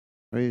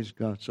Praise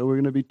God. So we're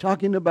going to be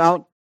talking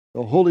about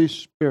the Holy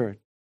Spirit.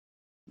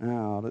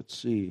 Now, let's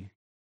see.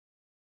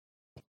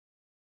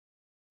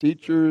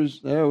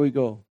 Teachers, there we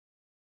go.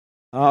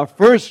 Our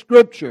first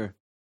scripture,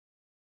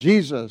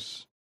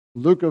 Jesus,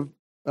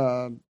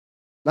 last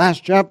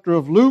chapter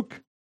of Luke's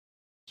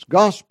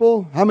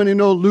Gospel. How many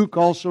know Luke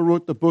also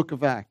wrote the book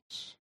of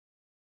Acts?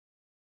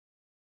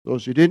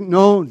 Those who didn't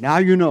know, now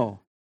you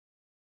know.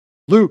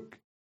 Luke,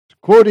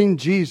 quoting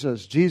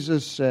Jesus,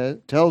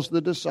 tells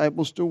the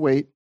disciples to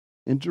wait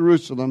in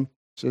Jerusalem,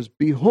 says,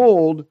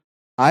 "Behold,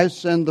 I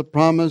send the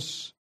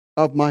promise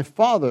of my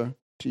Father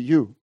to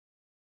you.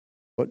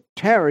 But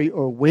tarry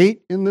or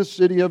wait in the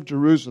city of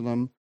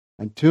Jerusalem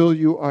until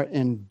you are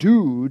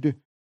endued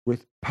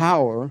with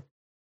power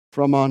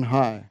from on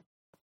high."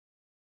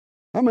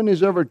 How many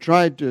has ever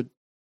tried to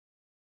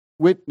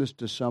witness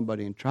to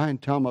somebody and try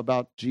and tell them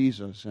about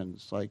Jesus, and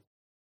it's like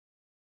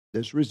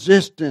there's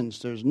resistance,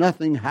 there's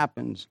nothing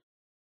happens?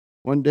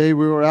 One day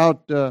we were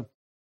out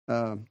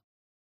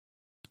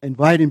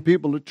inviting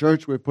people to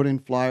church. We were putting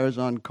flyers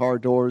on car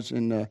doors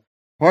in the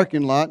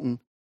parking lot,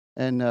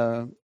 and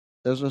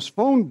there's this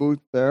phone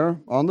booth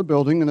there on the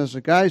building, and there's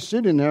a guy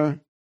sitting there.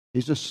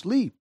 He's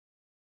asleep.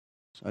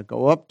 So I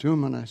go up to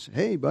him and I say,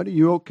 "Hey, buddy,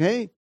 you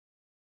okay?"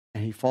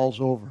 And he falls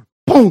over.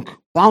 Boom!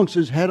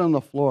 Bounces his head on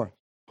the floor.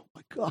 Oh,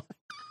 my God.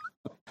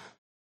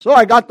 So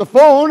I got the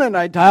phone and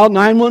I dialed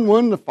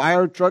 911. The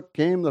fire truck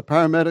came, the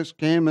paramedics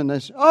came, and they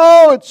said,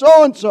 "Oh, it's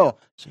so-and-so." I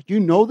said, "You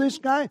know this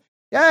guy?"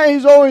 "Yeah,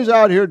 he's always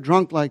out here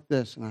drunk like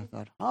this." And I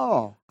thought,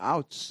 oh,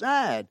 how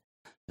sad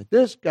that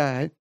this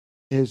guy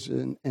is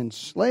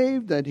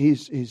enslaved, that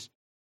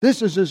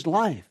this is his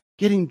life,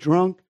 getting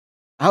drunk,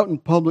 out in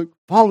public,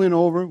 falling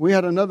over. We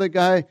had another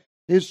guy,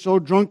 he's so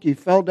drunk he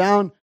fell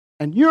down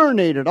and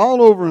urinated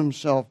all over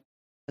himself.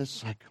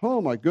 It's like,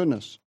 oh my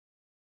goodness.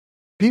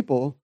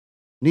 People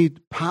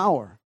need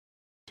power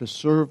to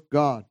serve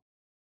God.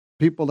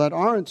 People that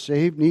aren't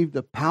saved need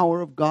the power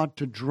of God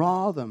to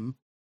draw them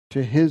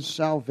to His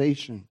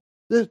salvation.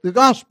 The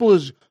gospel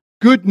is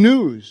good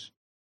news.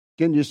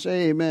 Can you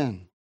say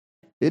amen?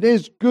 It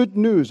is good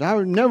news. I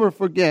will never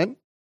forget,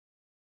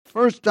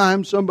 first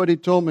time somebody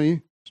told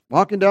me,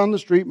 walking down the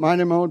street,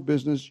 minding my own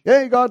business,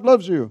 "Hey, God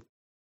loves you."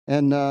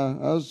 And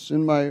I was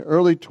in my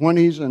early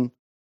 20s, and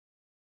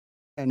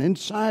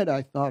inside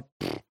I thought,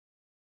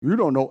 you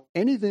don't know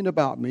anything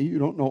about me. You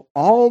don't know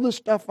all the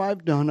stuff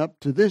I've done up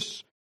to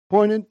this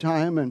point in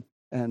time, and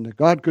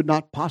God could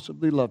not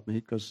possibly love me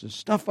because the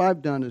stuff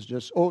I've done is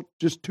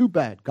just too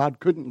bad. God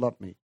couldn't love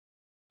me.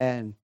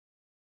 And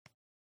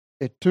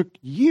it took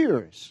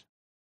years,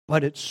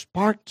 but it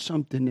sparked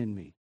something in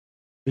me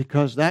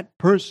because that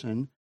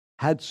person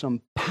had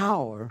some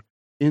power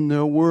in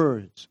their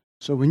words.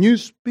 So when you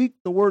speak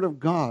the word of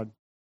God,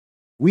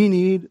 we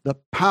need the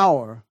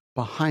power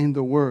behind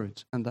the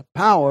words, and the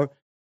power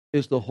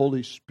is the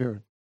Holy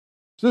Spirit.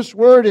 So this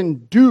word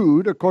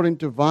endued, according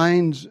to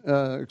Vine's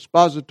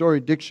expository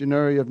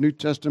dictionary of New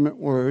Testament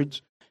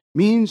words,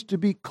 means to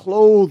be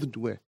clothed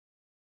with,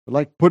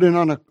 like putting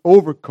on an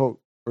overcoat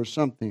or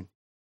something.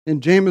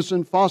 In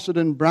Jamieson, Fausset,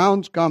 and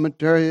Brown's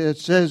commentary, it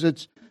says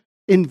it's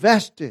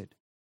invested.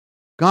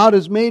 God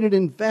has made an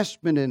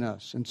investment in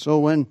us. And so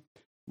when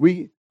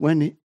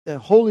the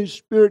Holy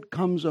Spirit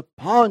comes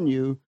upon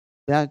you,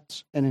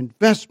 that's an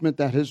investment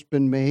that has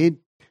been made.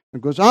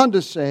 It goes on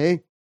to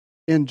say,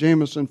 in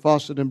Jamieson,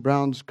 Fausset, and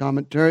Brown's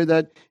commentary,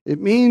 that it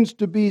means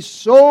to be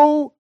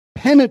so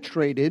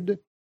penetrated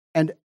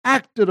and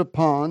acted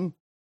upon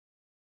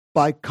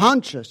by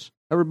conscious.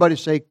 Everybody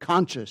say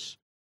conscious.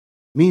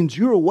 Means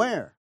you're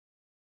aware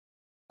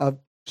of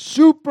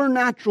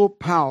supernatural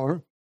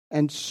power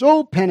and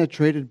so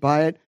penetrated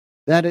by it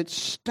that it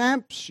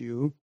stamps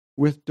you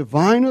with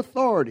divine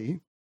authority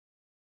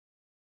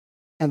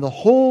and the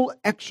whole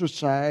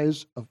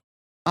exercise of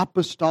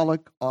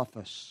apostolic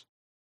office.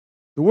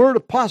 The word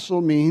apostle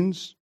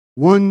means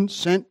one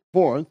sent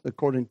forth,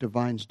 according to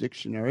Vine's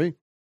dictionary.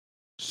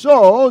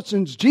 So,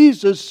 since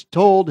Jesus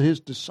told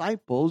His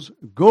disciples,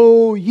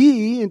 "Go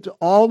ye into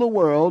all the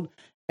world,"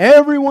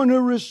 everyone who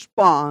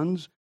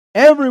responds,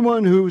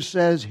 everyone who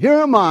says, "Here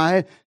am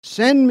I,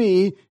 send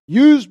me,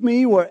 use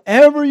me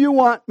wherever you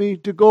want me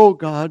to go,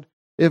 God,"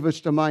 if it's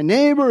to my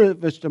neighbor,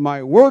 if it's to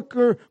my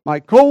worker, my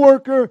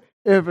co-worker,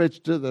 if it's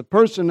to the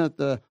person at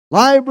the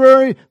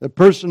library, the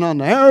person on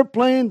the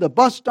airplane, the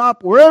bus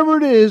stop, wherever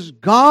it is,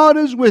 God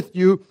is with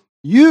you.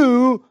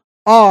 You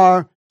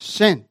are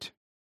sent.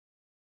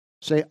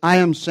 Say, "I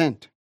am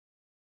sent.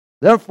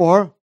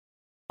 Therefore,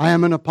 I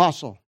am an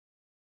apostle."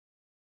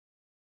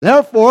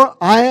 Therefore,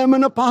 I am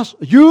an apostle.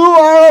 You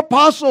are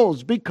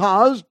apostles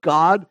because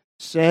God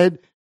said,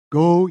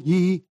 "Go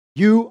ye,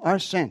 you are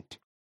sent."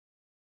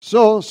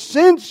 So,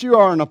 since you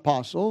are an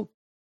apostle,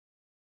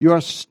 you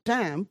are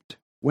stamped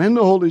when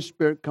the Holy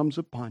Spirit comes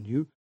upon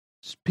you.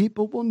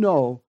 People will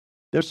know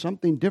there's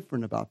something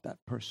different about that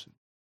person.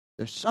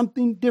 There's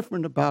something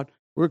different about.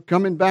 We're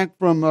coming back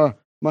from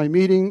my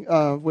meeting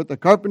with the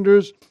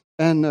carpenters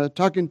and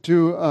talking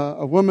to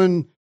a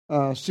woman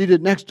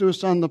seated next to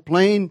us on the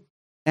plane,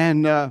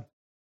 and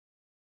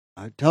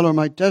I tell her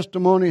my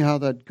testimony, how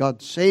that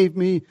God saved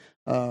me.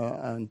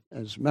 And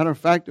as a matter of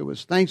fact, it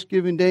was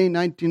Thanksgiving Day,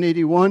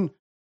 1981,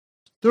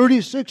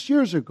 36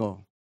 years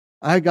ago.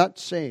 I got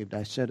saved.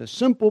 I said a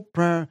simple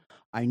prayer.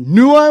 I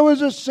knew I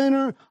was a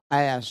sinner.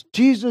 I asked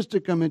Jesus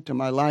to come into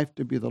my life,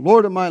 to be the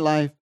Lord of my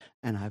life,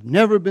 and I've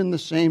never been the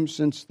same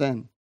since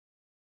then.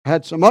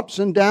 Had some ups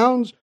and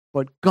downs,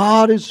 but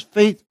God is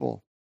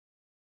faithful.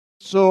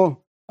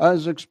 So I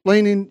was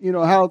explaining,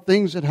 how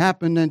things had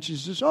happened, and she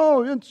says,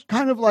 oh, it's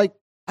kind of like,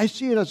 I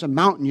see it as a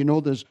mountain.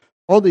 There's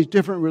all these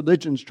different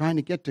religions trying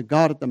to get to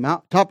God at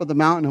the top of the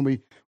mountain, and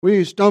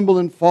we stumble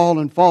and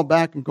fall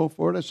back and go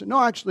forward. I said,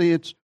 no, actually,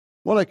 it's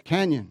more like a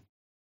canyon,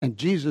 and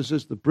Jesus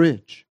is the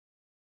bridge.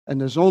 And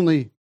there's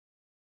only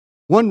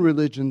one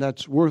religion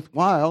that's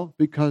worthwhile,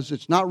 because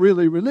it's not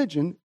really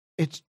religion,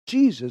 it's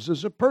Jesus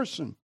as a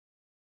person.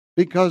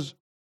 Because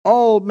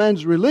all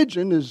man's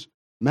religion is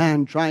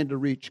man trying to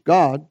reach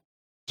God.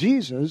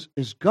 Jesus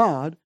is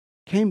God,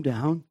 came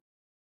down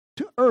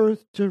to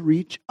earth to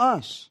reach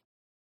us.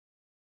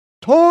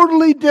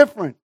 Totally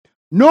different.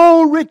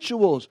 No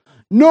rituals,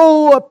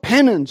 no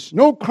penance,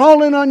 no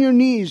crawling on your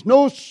knees,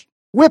 no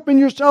whipping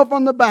yourself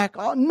on the back,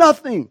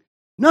 nothing.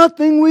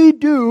 Nothing we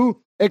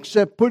do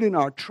except putting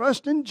our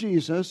trust in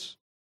Jesus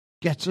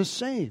gets us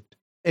saved.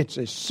 It's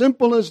as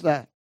simple as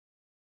that.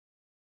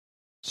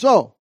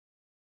 So,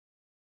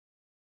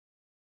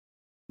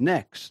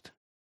 next.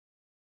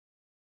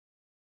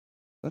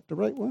 Is that the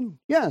right one?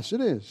 Yes,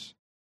 it is.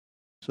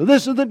 So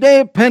this is the day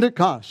of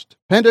Pentecost.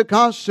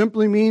 Pentecost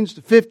simply means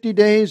 50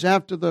 days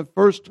after the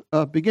first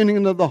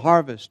beginning of the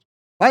harvest.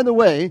 By the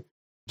way,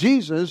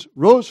 Jesus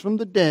rose from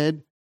the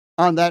dead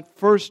on that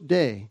first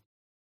day.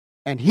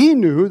 And he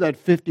knew that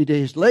 50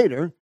 days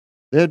later,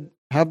 they'd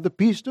have the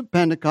Feast of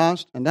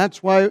Pentecost. And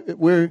that's why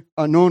we're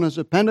known as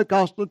a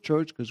Pentecostal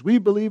church, because we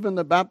believe in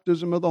the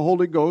baptism of the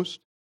Holy Ghost.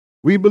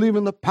 We believe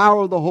in the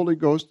power of the Holy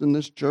Ghost in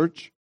this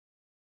church.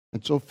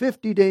 And so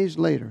 50 days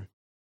later,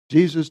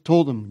 Jesus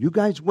told them, you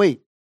guys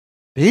wait.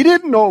 They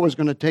didn't know it was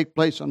going to take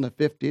place on the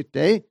 50th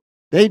day.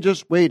 They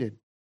just waited.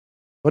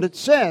 But it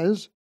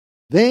says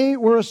they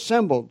were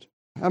assembled.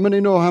 How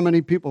many know how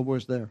many people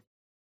was there?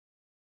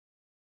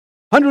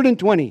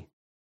 120.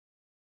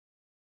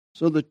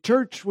 So the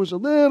church was a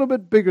little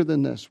bit bigger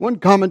than this. One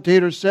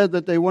commentator said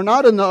that they were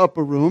not in the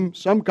upper room.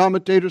 Some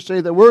commentators say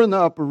they were in the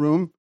upper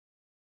room.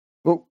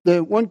 But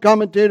the one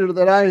commentator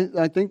that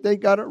I think they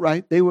got it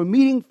right, they were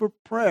meeting for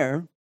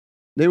prayer.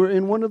 They were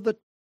in one of the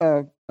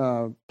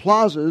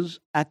plazas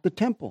at the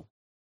temple.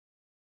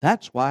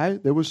 That's why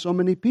there were so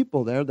many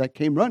people there that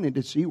came running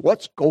to see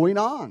what's going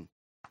on.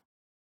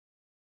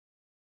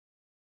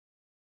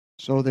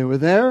 So they were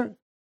there.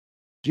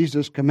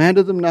 Jesus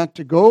commanded them not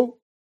to go,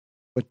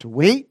 but to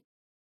wait,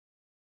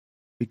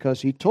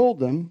 because he told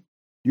them,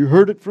 you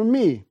heard it from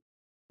me.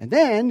 And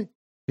then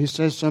he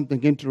says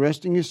something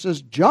interesting. He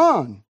says,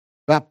 John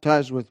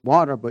baptized with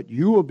water, but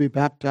you will be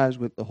baptized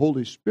with the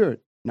Holy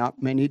Spirit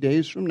not many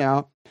days from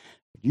now.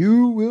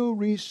 You will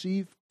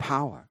receive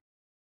power.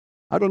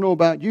 I don't know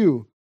about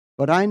you,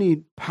 but I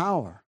need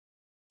power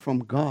from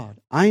God.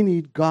 I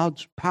need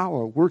God's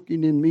power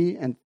working in me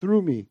and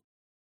through me.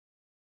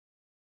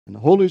 And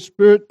the Holy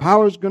Spirit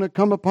power is going to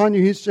come upon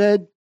you, he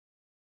said,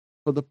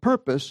 for the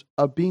purpose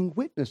of being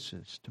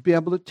witnesses, to be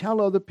able to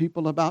tell other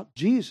people about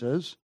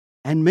Jesus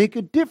and make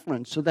a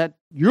difference so that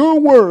your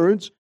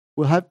words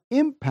will have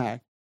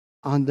impact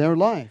on their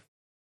life.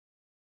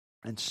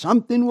 And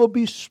something will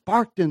be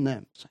sparked in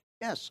them. Say,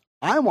 yes,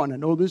 I want to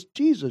know this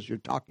Jesus you're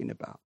talking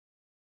about.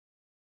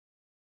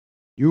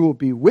 You will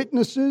be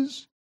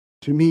witnesses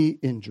to me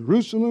in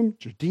Jerusalem,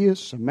 Judea,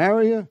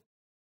 Samaria,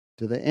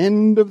 to the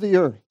end of the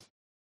earth.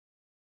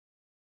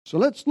 So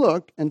let's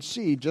look and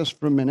see just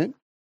for a minute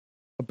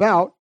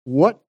about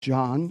what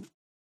John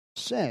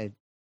said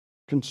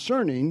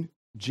concerning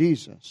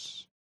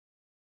Jesus.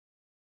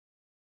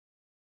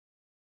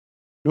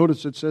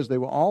 Notice it says they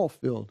were all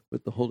filled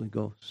with the Holy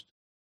Ghost.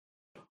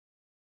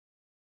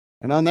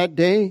 And on that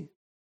day,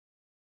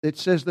 it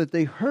says that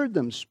they heard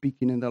them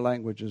speaking in their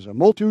languages. A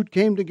multitude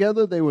came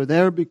together. They were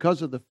there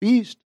because of the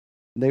feast.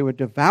 They were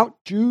devout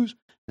Jews,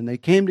 and they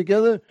came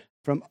together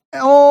from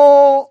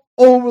all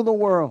over the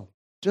world.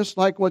 Just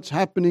like what's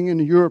happening in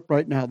Europe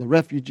right now. The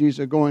refugees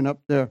are going up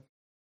there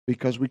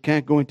because we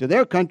can't go into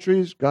their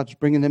countries. God's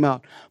bringing them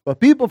out. But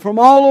people from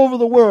all over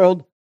the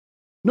world,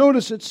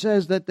 notice it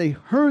says that they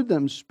heard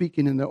them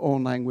speaking in their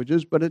own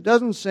languages, but it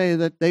doesn't say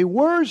that they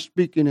were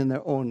speaking in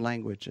their own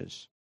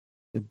languages.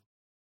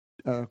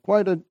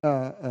 Quite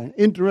an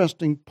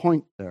interesting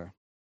point there.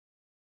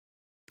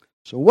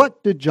 So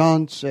what did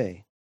John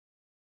say?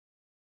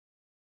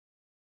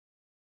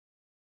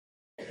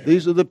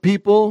 These are the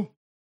people.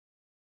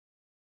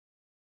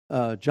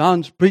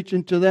 John's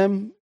preaching to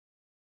them.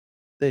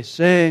 They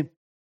say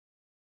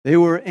they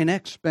were in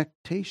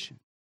expectation.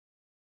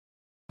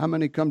 How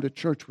many come to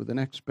church with an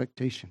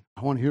expectation?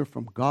 I want to hear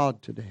from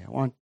God today. I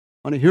want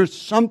to hear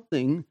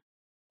something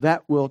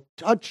that will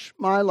touch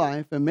my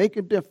life and make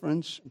a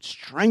difference, and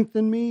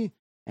strengthen me,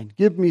 and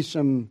give me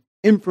some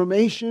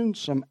information,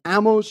 some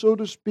ammo, so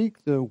to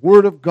speak. The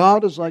Word of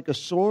God is like a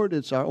sword.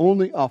 It's our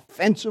only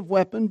offensive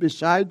weapon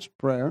besides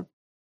prayer.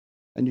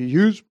 And you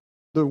use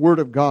the Word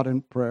of God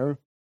in prayer.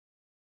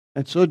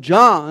 And so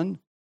John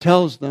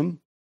tells them,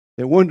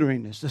 they're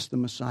wondering, is this the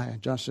Messiah?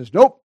 John says,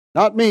 nope,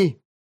 not me.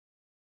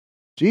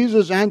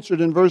 Jesus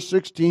answered in verse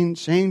 16,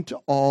 saying to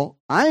all,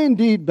 I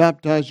indeed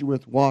baptize you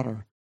with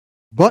water,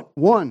 but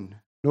one,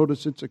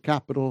 notice it's a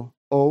capital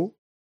O.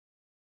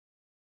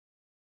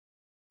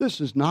 This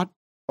is not,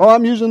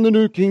 I'm using the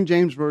New King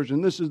James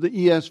Version. This is the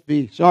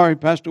ESV. Sorry,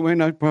 Pastor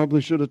Wayne, I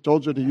probably should have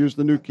told you to use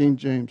the New King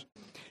James.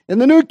 In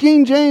the New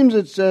King James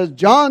it says,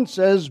 John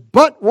says,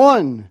 but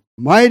one,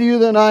 mightier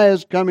than I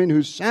is coming,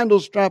 whose sandal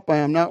strap I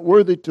am not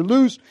worthy to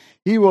loose.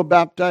 He will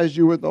baptize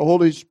you with the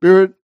Holy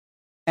Spirit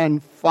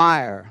and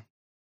fire.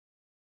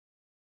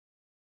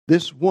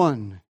 This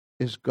one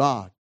is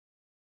God.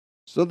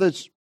 So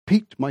that's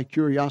piqued my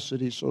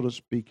curiosity, so to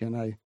speak, and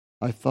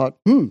I thought,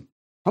 I'm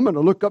going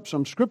to look up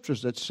some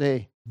scriptures that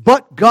say,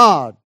 but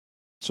God.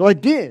 So I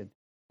did.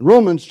 In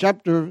Romans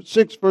chapter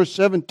 6, verse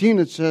 17,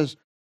 it says,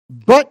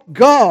 but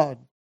God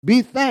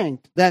be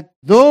thanked that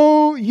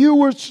though you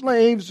were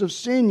slaves of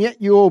sin,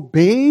 yet you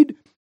obeyed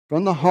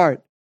from the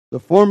heart the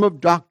form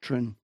of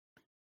doctrine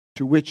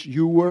to which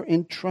you were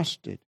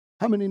entrusted.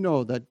 How many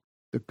know that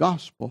the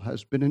gospel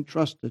has been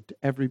entrusted to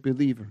every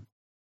believer?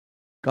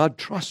 God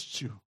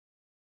trusts you.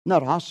 Isn't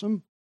that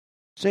awesome?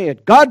 Say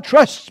it. God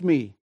trusts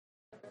me.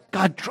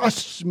 God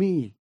trusts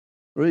me.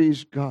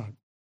 Praise God.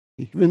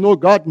 Even though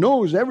God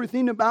knows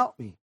everything about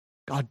me,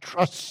 God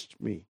trusts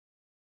me.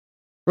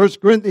 1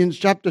 Corinthians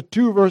chapter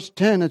 2, verse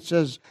 10, it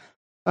says,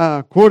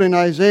 quoting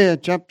Isaiah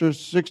chapter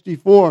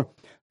 64,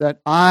 that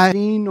eye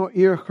seen nor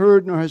ear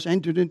heard nor has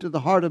entered into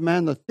the heart of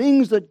man the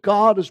things that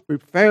God has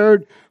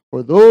prepared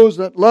for those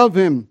that love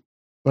Him.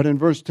 But in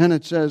verse 10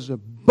 it says,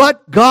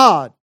 but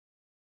God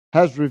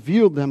has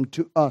revealed them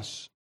to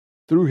us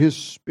through His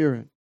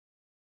Spirit.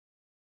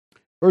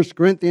 1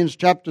 Corinthians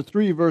chapter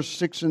 3, verse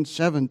 6 and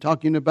 7,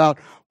 talking about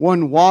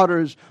one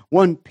waters,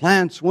 one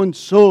plants, one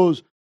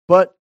sows,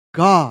 but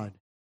God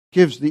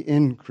gives the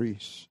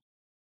increase.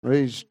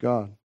 Praise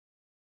God.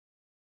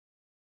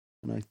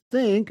 And I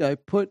think I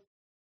put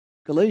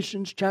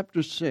Galatians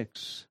chapter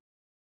 6.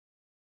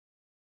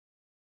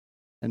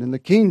 And in the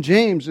King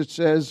James it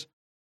says,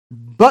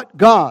 but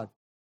God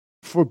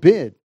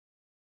forbid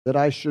that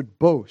I should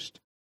boast.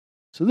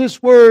 So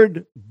this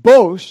word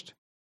boast,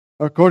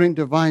 according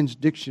to Vine's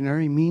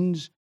dictionary,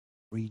 means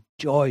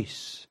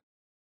rejoice.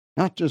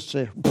 Not just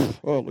say,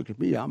 oh, look at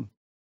me, I'm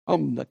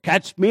the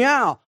cat's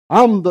meow.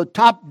 I'm the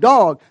top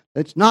dog.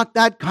 It's not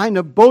that kind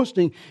of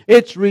boasting.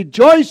 It's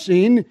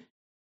rejoicing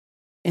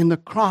in the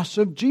cross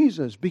of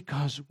Jesus,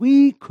 because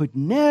we could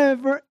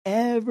never,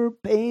 ever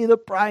pay the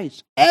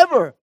price.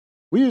 Ever.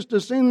 We used to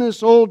sing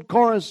this old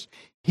chorus,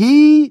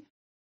 He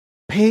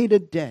paid a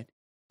debt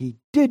He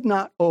did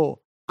not owe.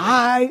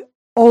 I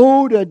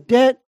owed a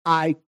debt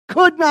I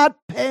could not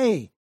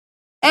pay.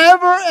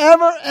 Ever,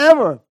 ever,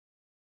 ever. If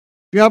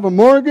you have a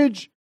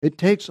mortgage, it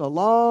takes a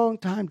long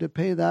time to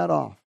pay that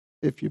off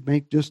if you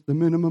make just the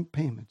minimum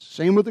payments.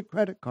 Same with the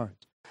credit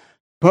cards.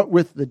 But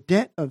with the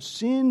debt of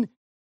sin,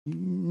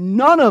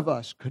 none of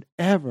us could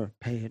ever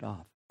pay it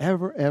off.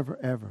 Ever, ever,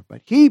 ever.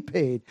 But He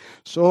paid.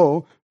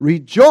 So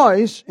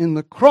rejoice in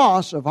the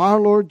cross of our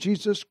Lord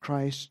Jesus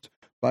Christ,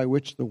 by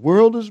which the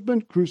world has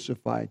been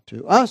crucified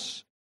to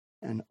us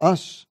and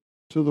us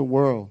to the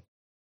world.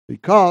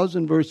 Because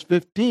in verse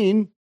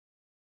 15,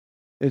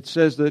 it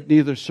says that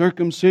neither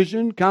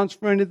circumcision counts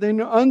for anything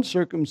nor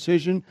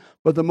uncircumcision,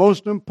 but the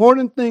most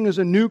important thing is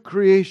a new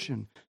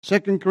creation.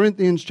 2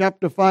 Corinthians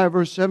chapter 5,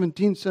 verse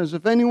 17 says,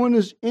 if anyone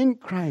is in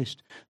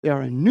Christ, they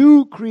are a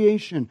new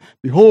creation.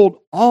 Behold,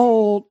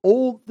 all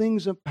old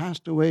things have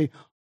passed away.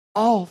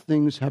 All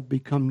things have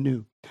become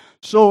new.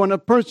 So when a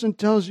person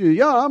tells you,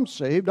 yeah, I'm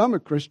saved, I'm a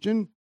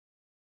Christian,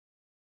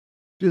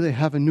 do they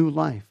have a new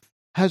life?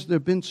 Has there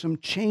been some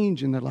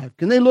change in their life?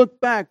 Can they look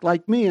back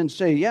like me and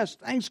say, yes,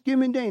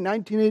 Thanksgiving Day,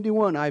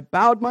 1981, I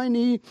bowed my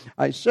knee,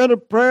 I said a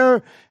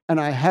prayer, and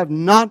I have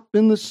not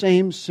been the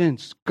same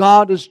since.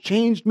 God has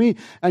changed me,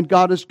 and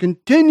God is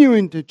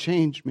continuing to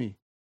change me.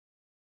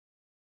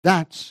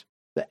 That's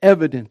the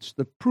evidence,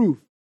 the proof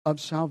of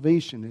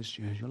salvation. Is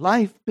your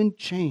life been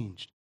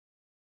changed?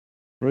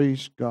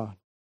 Praise God.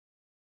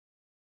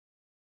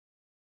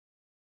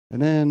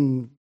 And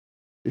then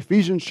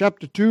Ephesians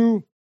chapter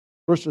 2,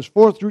 verses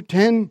 4 through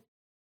 10.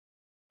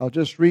 I'll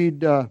just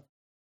read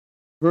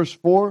verse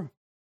 4.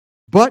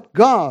 But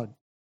God,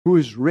 who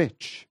is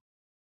rich,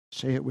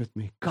 say it with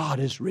me, God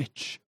is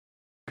rich.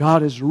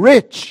 God is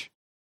rich.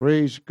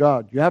 Praise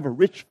God. You have a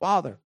rich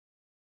Father.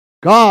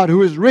 God,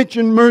 who is rich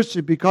in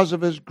mercy because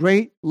of His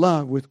great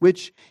love with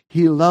which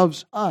He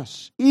loves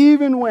us.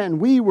 Even when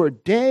we were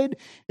dead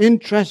in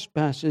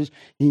trespasses,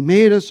 He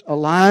made us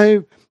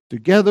alive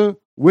together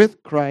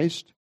with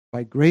Christ.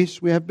 By grace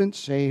we have been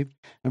saved.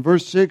 And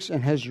verse 6,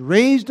 and has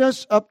raised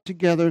us up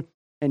together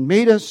and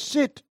made us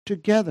sit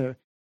together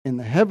in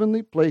the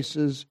heavenly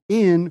places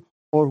in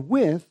or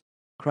with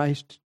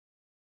Christ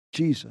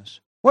Jesus.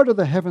 What are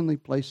the heavenly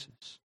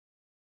places?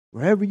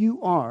 Wherever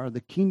you are,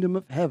 the kingdom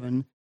of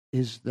heaven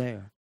is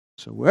there.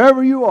 So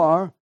wherever you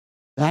are,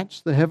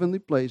 that's the heavenly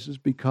places,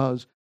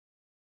 because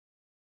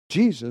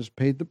Jesus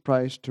paid the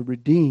price to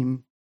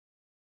redeem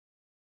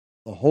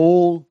the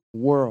whole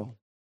world.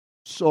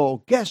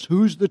 So guess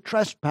who's the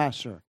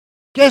trespasser?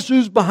 Guess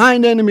who's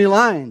behind enemy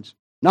lines?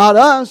 Not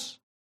us.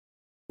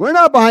 We're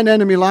not behind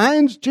enemy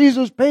lines.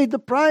 Jesus paid the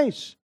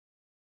price.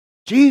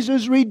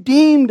 Jesus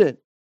redeemed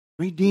it.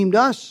 Redeemed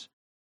us.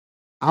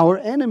 Our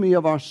enemy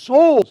of our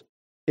souls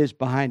is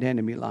behind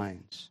enemy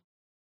lines.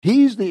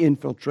 He's the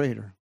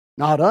infiltrator,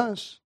 not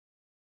us.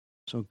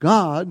 So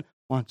God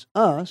wants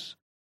us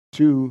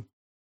to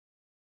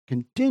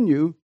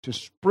continue to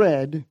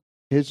spread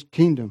His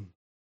kingdom.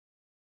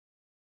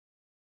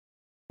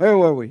 Where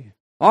were we?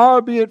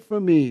 Far be it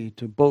from me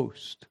to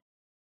boast.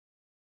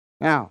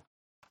 Now,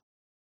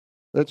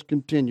 let's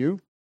continue.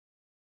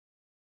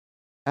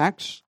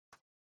 Acts.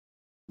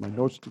 My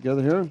notes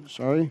together here.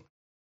 Sorry.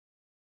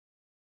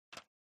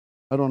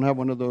 I don't have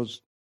one of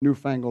those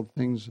newfangled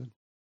things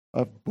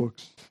of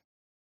books.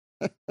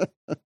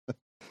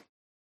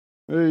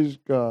 Praise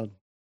God.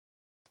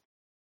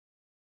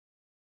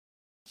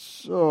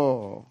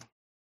 So,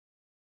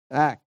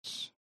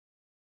 Acts.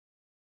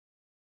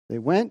 They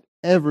went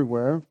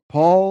everywhere.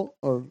 Paul,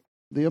 or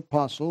the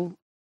apostle,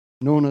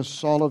 known as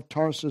Saul of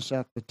Tarsus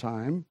at the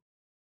time,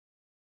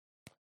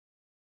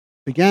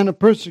 began a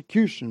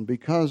persecution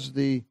because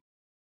the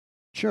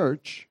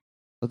church,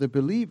 or the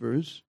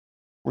believers,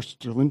 were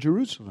still in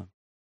Jerusalem.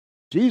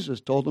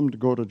 Jesus told them to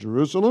go to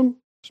Jerusalem,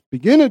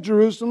 begin at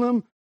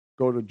Jerusalem,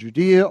 go to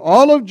Judea,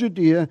 all of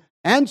Judea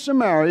and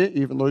Samaria,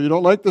 even though you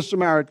don't like the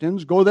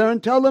Samaritans, go there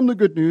and tell them the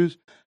good news,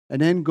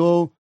 and then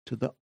go to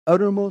the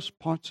uttermost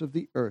parts of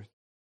the earth.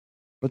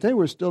 But they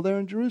were still there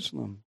in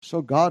Jerusalem.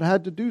 So God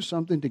had to do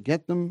something to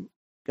get them,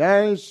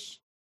 guys,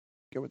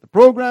 get with the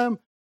program.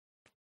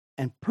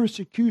 And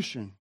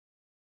persecution,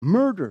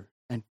 murder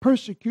and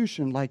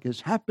persecution, like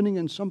is happening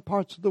in some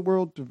parts of the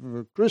world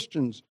to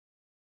Christians,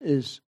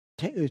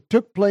 it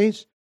took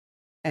place,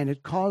 and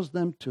it caused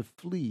them to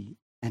flee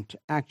and to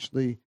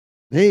actually,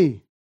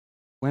 they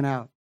went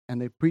out and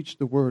they preached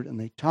the word and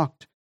they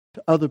talked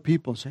to other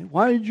people saying,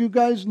 why did you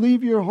guys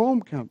leave your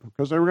home camp?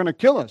 Because they were going to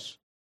kill us.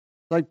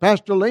 Like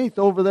Pastor Lath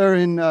over there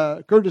in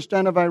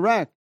Kurdistan of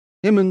Iraq.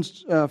 Him and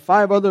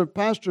 5 other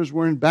pastors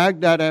were in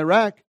Baghdad,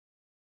 Iraq,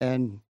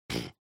 and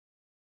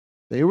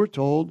they were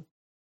told,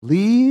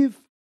 leave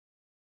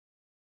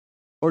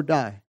or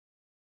die.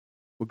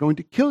 We're going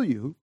to kill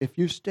you if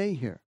you stay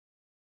here.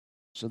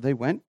 So they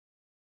went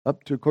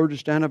up to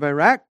Kurdistan of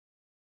Iraq,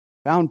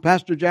 found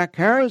Pastor Jack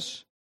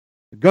Harris.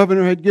 The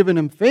governor had given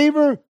him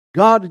favor.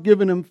 God had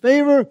given him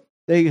favor.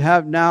 They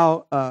have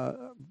now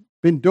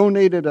been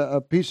donated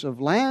a piece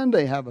of land.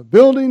 They have a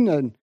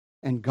building,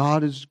 and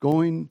God is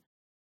going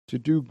to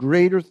do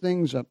greater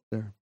things up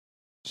there.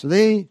 So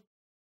they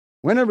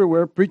went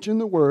everywhere preaching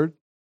the word.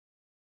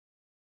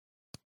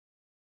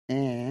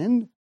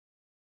 And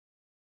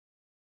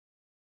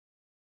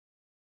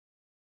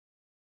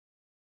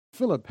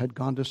Philip had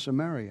gone to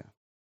Samaria,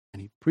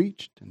 and he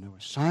preached, and there were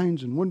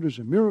signs and wonders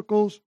and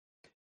miracles.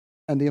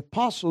 And the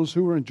apostles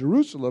who were in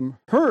Jerusalem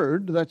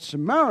heard that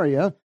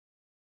Samaria,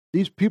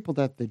 these people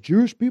that the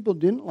Jewish people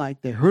didn't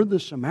like, they heard the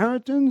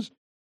Samaritans.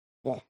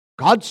 Well,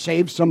 God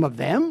saved some of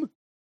them.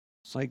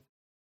 It's like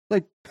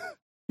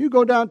you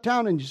go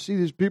downtown and you see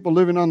these people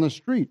living on the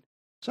street.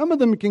 Some of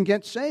them can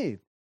get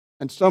saved,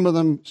 and some of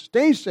them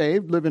stay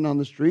saved, living on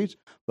the streets,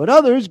 but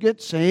others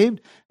get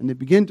saved and they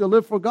begin to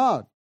live for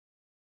God.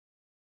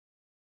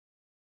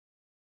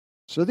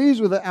 So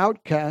these were the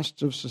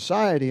outcasts of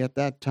society at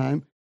that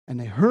time, and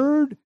they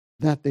heard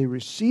that they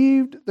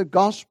received the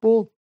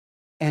gospel,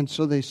 and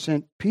so they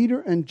sent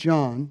Peter and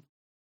John.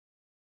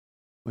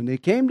 When they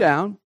came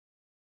down,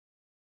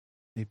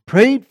 they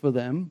prayed for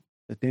them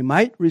that they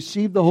might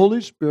receive the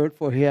Holy Spirit,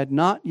 for he had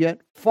not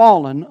yet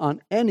fallen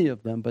on any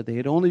of them, but they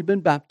had only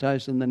been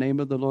baptized in the name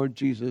of the Lord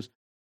Jesus.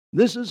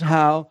 This is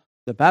how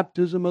the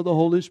baptism of the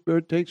Holy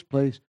Spirit takes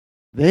place.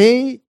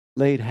 They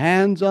laid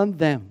hands on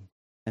them,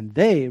 and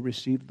they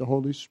received the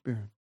Holy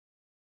Spirit.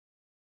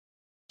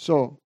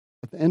 So,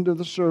 at the end of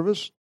the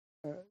service,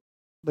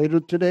 later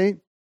today,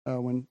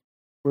 when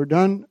we're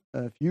done,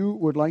 if you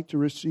would like to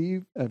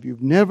receive, if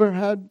you've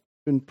never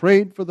been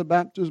prayed for the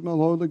baptism of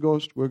the Holy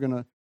Ghost, we're going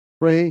to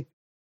pray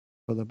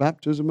for the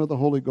baptism of the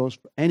Holy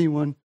Ghost for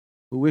anyone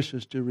who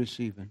wishes to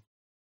receive it.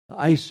 The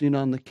icing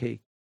on the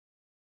cake.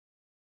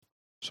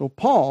 So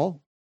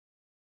Paul,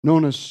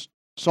 known as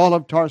Saul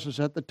of Tarsus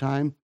at the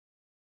time,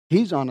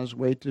 he's on his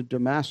way to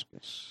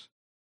Damascus.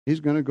 He's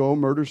going to go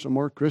murder some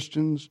more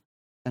Christians,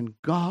 and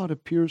God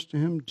appears to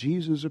him.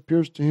 Jesus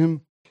appears to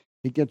him.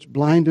 He gets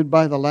blinded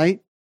by the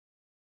light,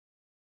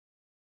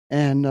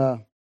 and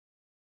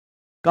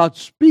God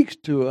speaks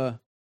to a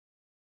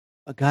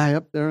guy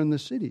up there in the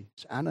city.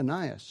 It's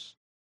Ananias.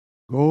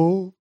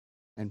 Go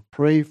and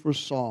pray for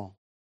Saul.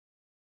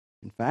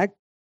 In fact,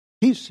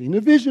 he's seen a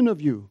vision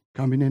of you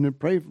coming in and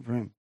pray for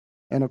him.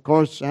 And of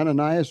course,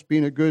 Ananias,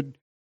 being a good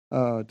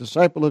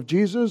disciple of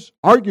Jesus,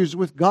 argues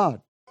with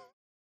God.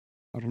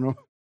 I don't know.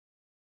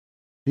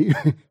 He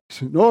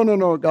said,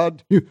 no,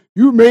 God,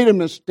 you made a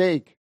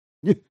mistake.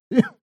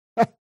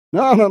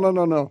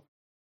 No.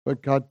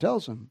 But God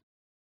tells him,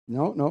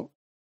 no,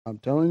 I'm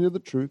telling you the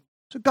truth.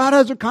 So God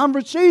has a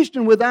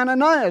conversation with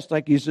Ananias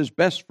like he's his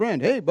best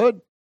friend. Hey,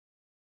 bud,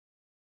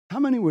 how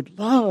many would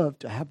love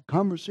to have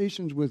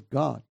conversations with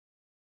God?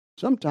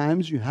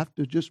 Sometimes you have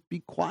to just be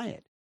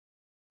quiet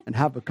and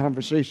have a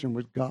conversation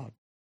with God.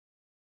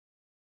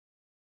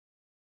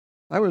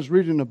 I was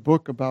reading a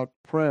book about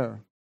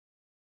prayer,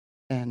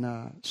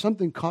 and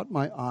something caught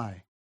my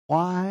eye.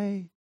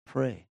 Why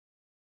pray?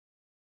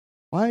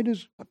 Why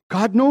does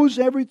God knows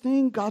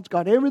everything? God's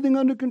got everything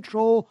under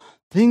control.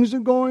 Things are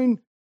going.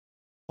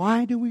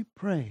 Why do we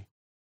pray?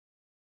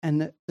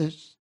 And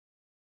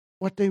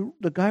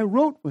the guy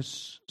wrote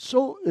was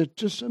so, it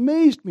just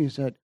amazed me. He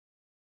said,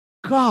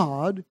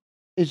 God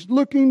is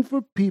looking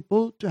for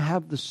people to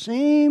have the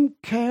same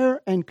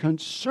care and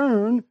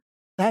concern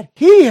that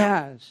He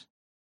has.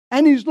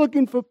 And He's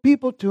looking for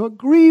people to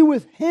agree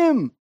with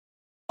Him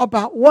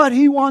about what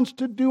He wants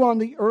to do on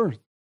the earth.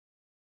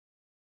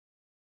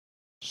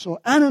 So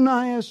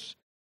Ananias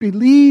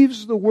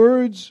believes the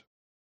words,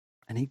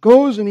 and he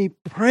goes and he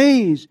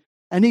prays,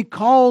 and he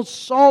calls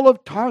Saul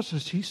of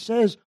Tarsus. He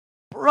says,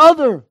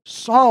 brother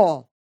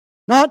Saul,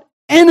 not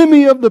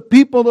enemy of the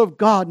people of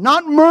God,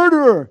 not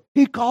murderer.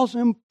 He calls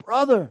him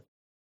brother.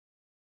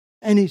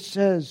 And he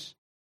says,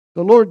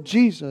 the Lord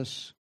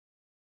Jesus,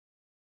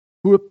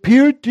 who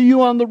appeared to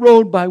you on the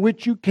road by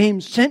which you came,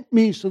 sent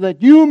me so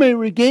that you may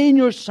regain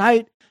your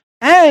sight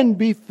and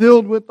be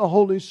filled with the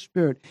Holy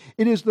Spirit.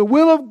 It is the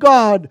will of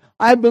God,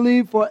 I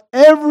believe, for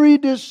every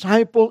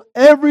disciple,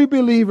 every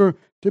believer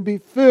to be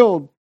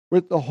filled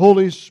with the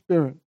Holy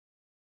Spirit.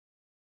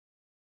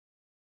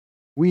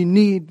 We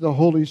need the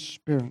Holy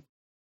Spirit.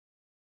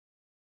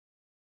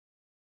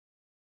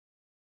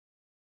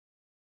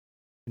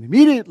 And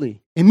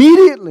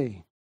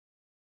immediately,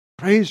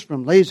 prays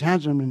from, lays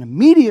hands on him, and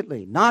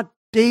immediately, not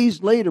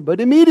days later,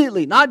 but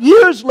immediately, not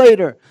years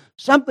later,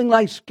 something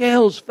like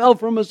scales fell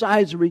from his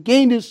eyes. He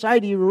regained his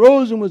sight. He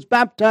arose and was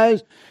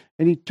baptized.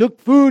 And he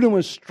took food and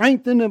was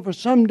strengthened. And for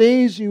some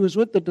days he was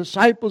with the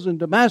disciples in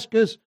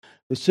Damascus.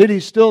 The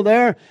city's still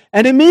there.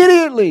 And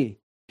immediately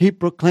he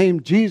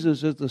proclaimed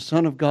Jesus as the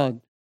Son of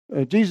God.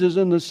 Jesus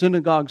in the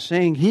synagogue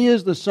saying, He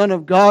is the Son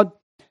of God.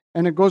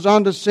 And it goes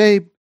on to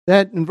say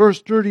that in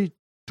verse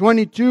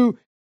 22,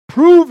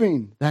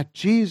 proving that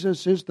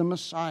Jesus is the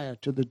Messiah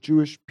to the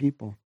Jewish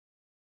people.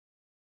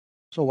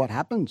 So what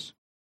happens?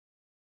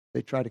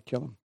 They try to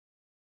kill him.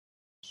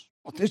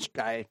 Well, this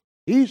guy,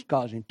 he's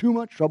causing too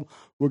much trouble.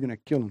 We're going to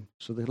kill him.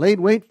 So they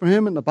laid wait for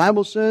him, and the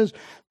Bible says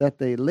that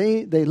they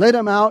let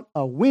him out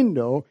a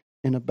window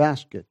in a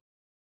basket.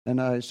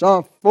 And I saw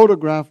a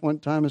photograph one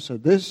time and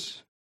said,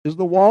 this is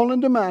the wall in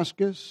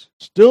Damascus,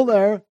 still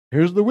there.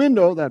 Here's the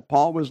window that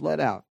Paul was let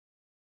out.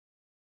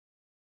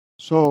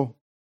 So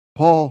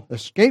Paul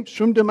escapes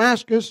from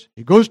Damascus.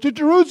 He goes to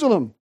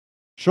Jerusalem.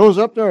 Shows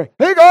up there.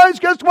 Hey guys,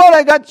 guess what?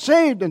 I got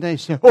saved. And they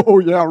say, oh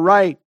yeah,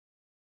 right.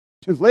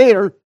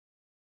 Later.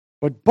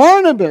 But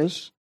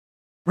Barnabas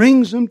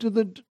brings him to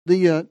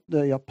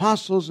the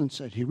apostles and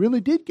said, he really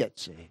did get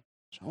saved.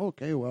 So,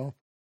 okay, well,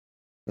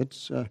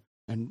 let's,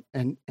 and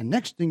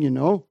next thing you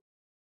know,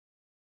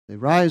 they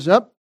rise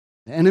up,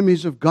 the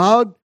enemies of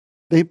God,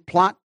 they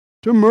plot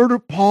to murder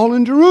Paul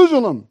in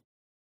Jerusalem.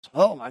 So,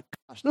 oh my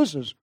gosh, this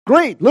is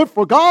great. Live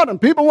for God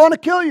and people want to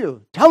kill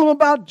you. Tell them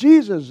about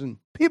Jesus and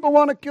people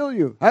want to kill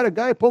you. I had a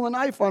guy pull a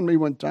knife on me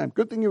one time.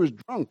 Good thing he was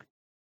drunk.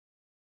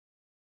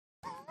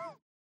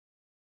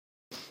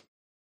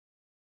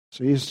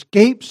 So he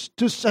escapes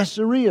to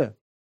Caesarea.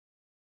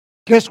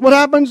 Guess what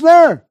happens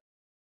there?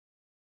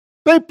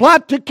 They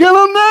plot to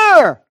kill him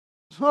there.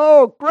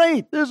 Oh,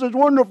 great. This is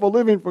wonderful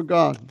living for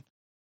God.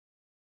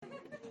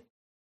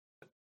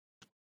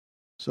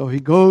 So he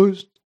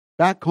goes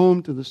back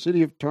home to the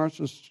city of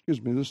Tarsus.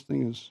 Excuse me, this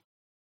thing is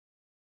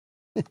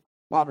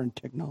modern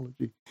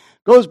technology.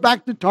 Goes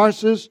back to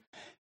Tarsus.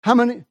 How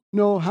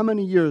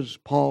many years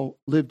Paul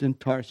lived in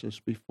Tarsus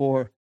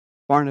before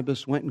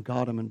Barnabas went and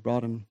got him and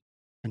brought him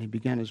and he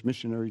began his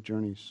missionary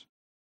journeys?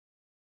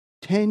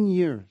 10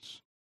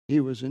 years he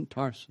was in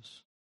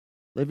Tarsus,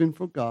 living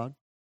for God,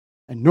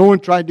 and no one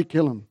tried to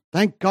kill him.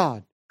 Thank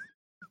God.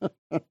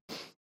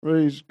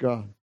 Praise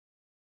God.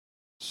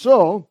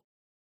 So,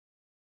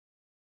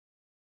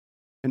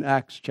 in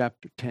Acts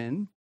chapter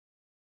 10,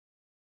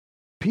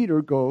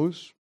 Peter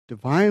goes,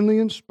 divinely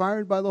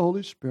inspired by the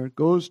Holy Spirit,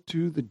 goes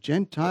to the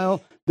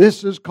Gentile.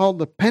 This is called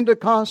the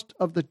Pentecost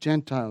of the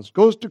Gentiles.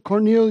 Goes to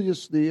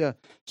Cornelius, the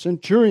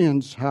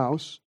centurion's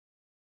house.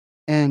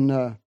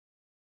 And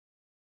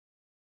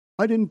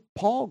why didn't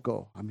Paul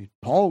go? I mean,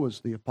 Paul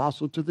was the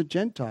apostle to the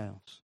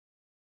Gentiles.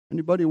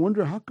 Anybody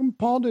wonder how come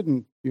Paul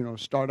didn't,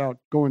 start out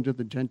going to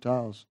the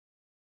Gentiles?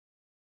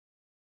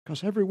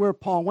 Because everywhere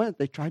Paul went,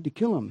 they tried to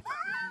kill him.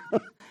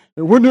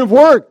 It wouldn't have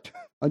worked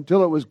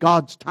until it was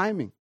God's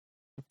timing.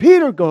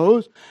 Peter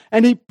goes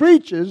and he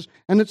preaches,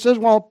 and it says,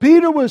 while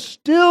Peter was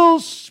still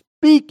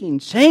speaking,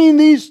 saying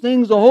these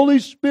things, the Holy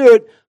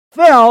Spirit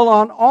fell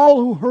on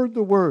all who heard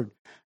the word.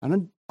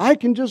 And I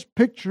can just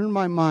picture in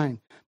my mind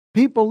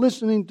people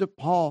listening to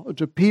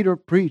Peter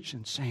preach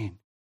and saying,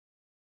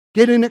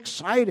 getting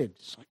excited.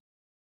 It's like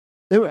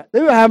they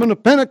were having a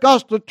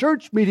Pentecostal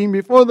church meeting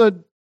before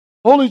the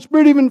Holy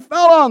Spirit even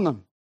fell on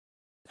them.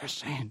 They're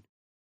saying,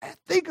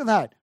 think of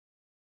that.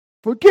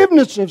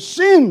 Forgiveness of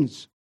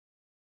sins.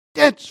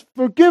 Debts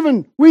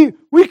forgiven. We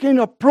can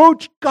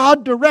approach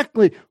God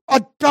directly.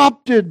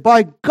 Adopted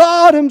by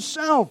God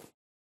Himself.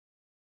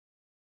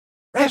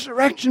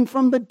 Resurrection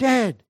from the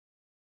dead.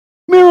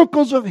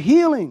 Miracles of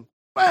healing.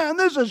 Man,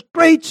 this is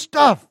great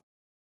stuff.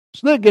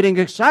 So they're getting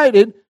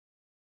excited,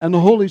 and the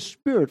Holy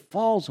Spirit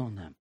falls on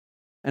them.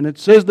 And it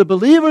says the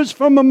believers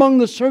from among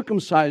the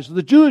circumcised,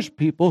 the Jewish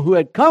people who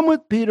had come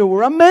with Peter,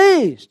 were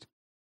amazed.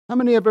 How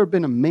many have ever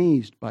been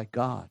amazed by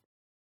God?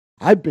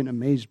 I've been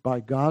amazed by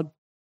God.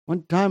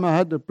 One time I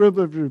had the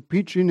privilege of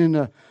preaching in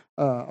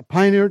a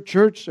pioneer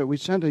church that we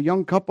sent a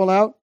young couple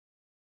out.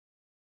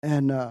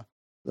 And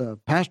the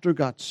pastor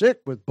got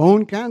sick with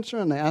bone cancer,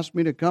 and they asked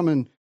me to come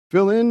and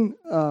fill in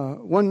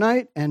one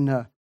night.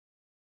 And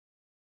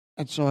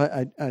so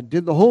I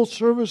did the whole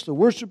service, the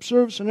worship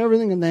service and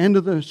everything. And the end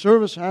of the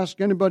service, I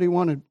asked anybody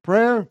wanted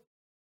prayer.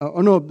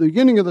 The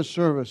beginning of the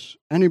service,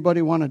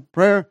 anybody wanted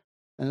prayer.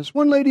 And this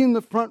one lady in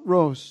the front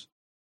row,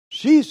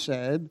 she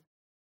said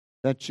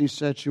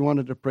she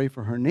wanted to pray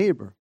for her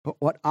neighbor. But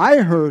what I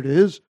heard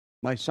is,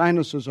 my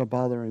sinuses are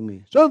bothering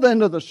me. So at the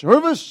end of the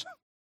service,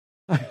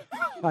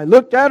 I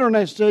looked at her and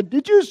I said,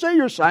 did you say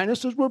your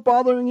sinuses were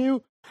bothering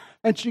you?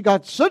 And she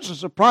got such a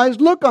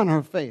surprised look on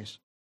her face.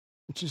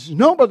 And she says,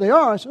 no, but they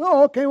are. I said,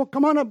 oh, okay, well,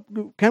 come on up.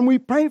 Can we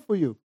pray for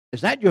you?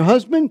 Is that your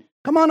husband?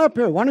 Come on up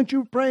here. Why don't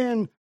you pray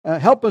and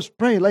help us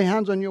pray? Lay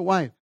hands on your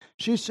wife.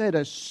 She said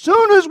as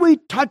soon as we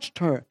touched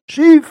her,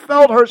 she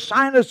felt her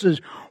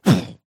sinuses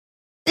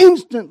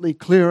instantly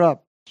clear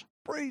up.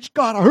 Praise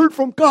God, I heard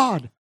from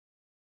God.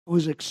 It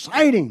was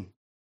exciting.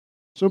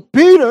 So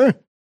Peter,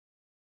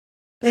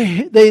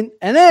 and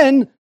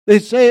then they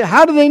say,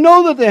 how do they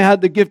know that they had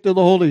the gift of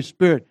the Holy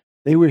Spirit?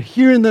 They were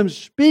hearing them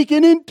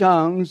speaking in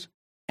tongues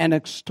and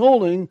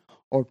extolling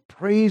or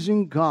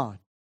praising God.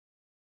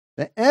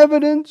 The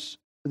evidence,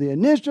 the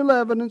initial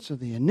evidence of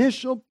the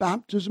initial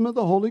baptism of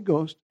the Holy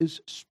Ghost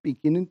is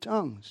speaking in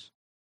tongues.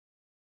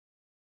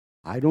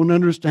 I don't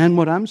understand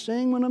what I'm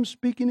saying when I'm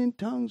speaking in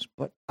tongues,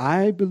 but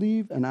I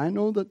believe and I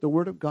know that the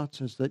Word of God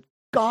says that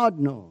God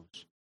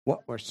knows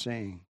what we're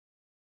saying.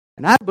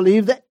 And I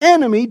believe the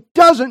enemy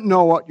doesn't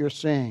know what you're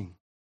saying.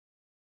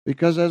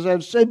 Because as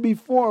I've said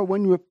before,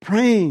 when you're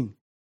praying,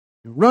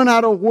 you run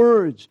out of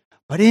words.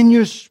 But in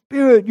your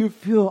spirit, you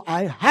feel,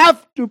 I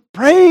have to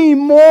pray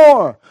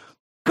more.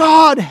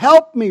 God,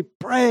 help me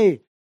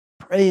pray.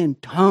 Pray in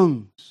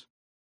tongues.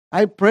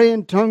 I pray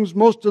in tongues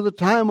most of the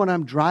time when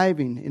I'm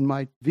driving in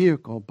my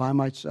vehicle by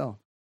myself.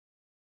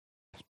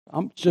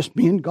 I'm just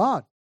me and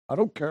God. I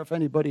don't care if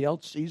anybody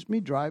else sees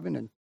me driving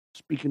and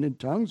speaking in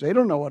tongues. They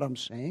don't know what I'm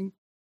saying.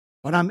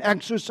 But I'm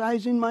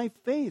exercising my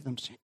faith. I'm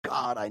saying,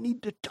 God, I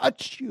need to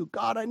touch you.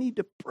 God, I need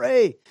to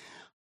pray.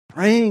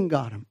 Praying,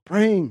 God, I'm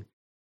praying.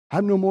 I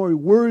have no more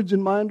words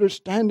in my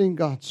understanding,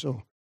 God.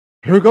 So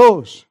here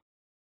goes.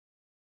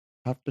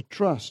 I have to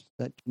trust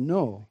that you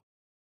know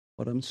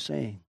what I'm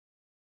saying.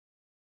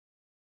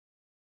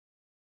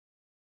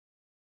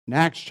 In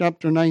Acts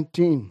chapter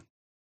 19,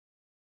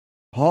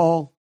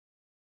 Paul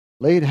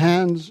laid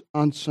hands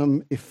on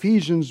some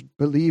Ephesians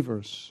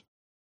believers.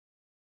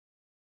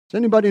 Does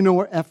anybody know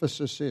where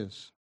Ephesus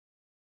is?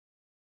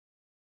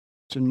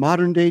 It's in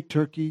modern-day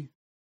Turkey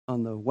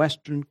on the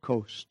western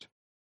coast.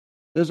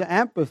 There's an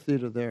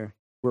amphitheater there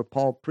where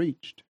Paul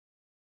preached.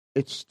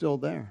 It's still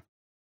there.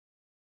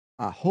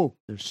 I hope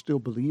there's still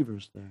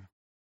believers there.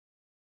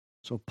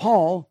 So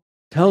Paul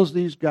tells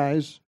these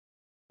guys,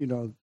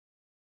 you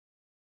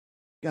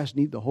guys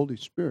need the Holy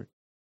Spirit.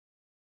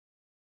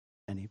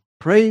 And he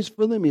prays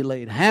for them. He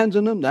laid hands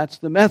on them. That's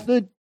the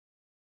method.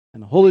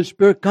 And the Holy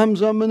Spirit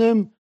comes on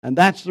them. And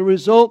that's the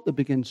result. They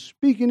begin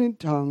speaking in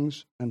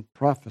tongues and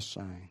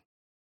prophesying.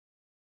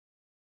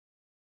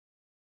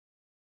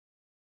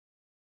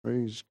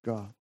 Praise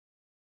God.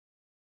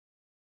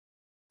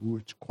 Ooh,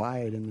 it's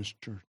quiet in this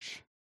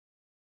church.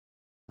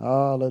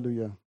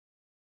 Hallelujah.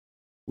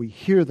 We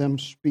hear them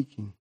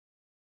speaking.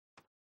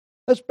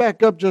 Let's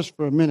back up just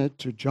for a minute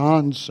to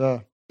John's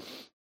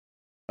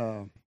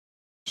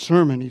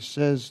sermon. He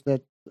says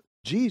that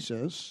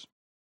Jesus,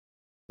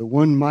 the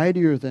one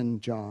mightier than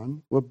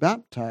John, will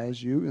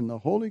baptize you in the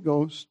Holy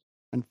Ghost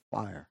and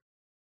fire.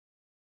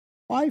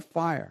 Why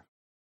fire?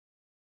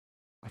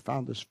 I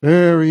found this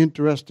very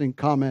interesting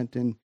comment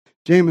in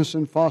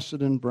Jameson,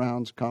 Fawcett, and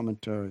Brown's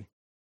commentary.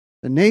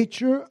 The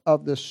nature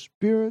of the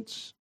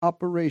Spirit's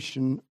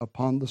operation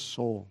upon the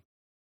soul.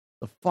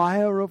 The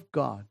fire of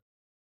God.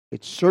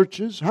 It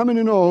searches. How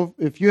many know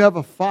if you have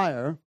a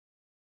fire,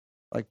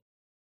 like,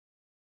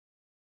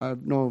 I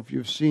don't know if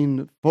you've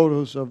seen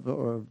photos of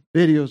or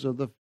videos of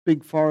the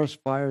big forest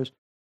fires,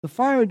 the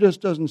fire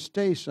just doesn't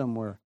stay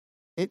somewhere.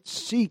 It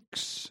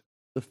seeks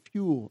the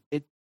fuel.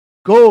 It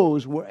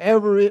goes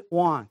wherever it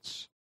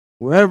wants,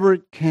 wherever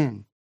it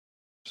can.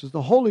 So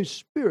the Holy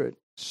Spirit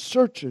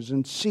searches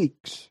and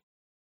seeks.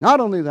 Not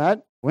only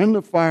that, when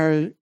the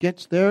fire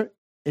gets there,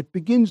 it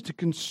begins to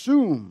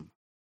consume.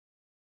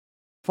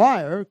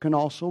 Fire can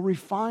also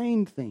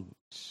refine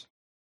things.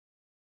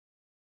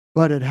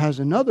 But it has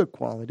another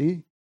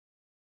quality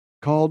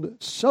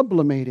called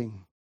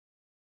sublimating,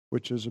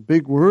 which is a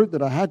big word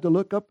that I had to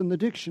look up in the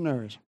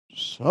dictionaries.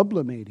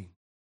 Sublimating.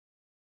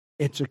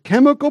 It's a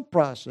chemical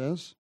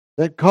process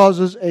that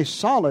causes a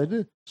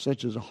solid,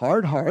 such as a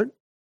hard heart,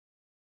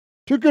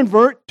 to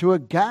convert to a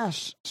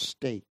gas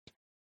state.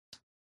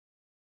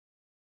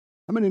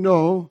 How many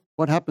know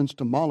what happens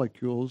to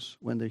molecules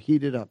when they're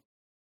heated up?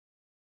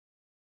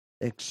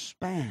 They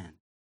expand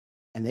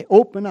and they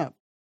open up.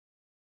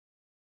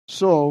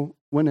 So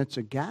when it's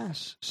a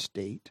gas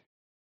state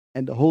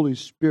and the Holy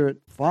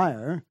Spirit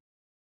fire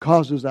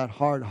causes that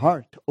hard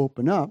heart to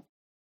open up,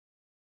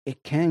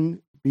 it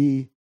can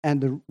be,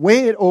 and the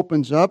way it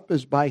opens up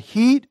is by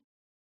heat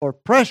or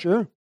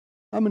pressure.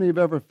 How many have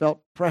ever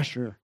felt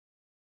pressure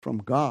from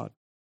God?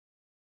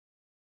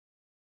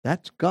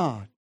 That's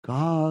God.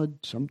 God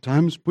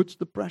sometimes puts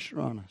the pressure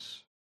on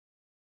us.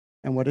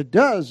 And what it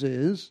does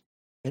is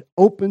it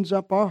opens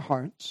up our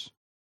hearts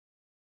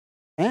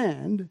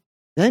and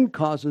then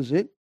causes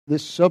it,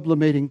 this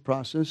sublimating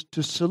process,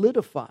 to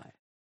solidify.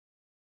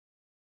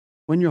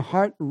 When your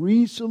heart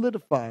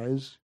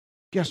re-solidifies,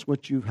 guess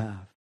what you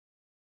have?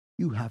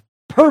 You have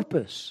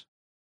purpose.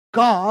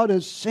 God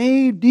has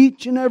saved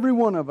each and every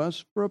one of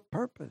us for a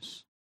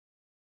purpose,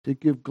 to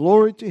give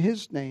glory to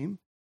His name.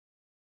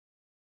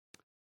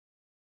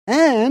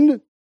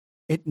 And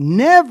it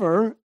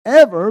never,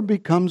 ever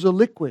becomes a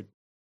liquid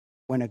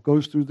when it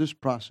goes through this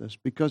process.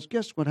 Because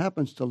guess what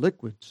happens to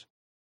liquids?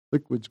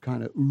 Liquids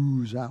kind of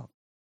ooze out.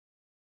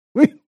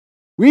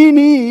 We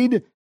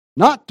need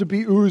not to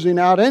be oozing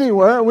out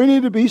anywhere. We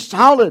need to be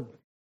solid.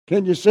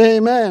 Can you say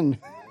amen?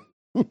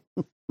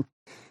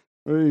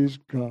 Praise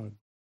God.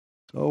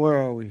 So where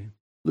are we?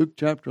 Luke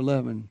chapter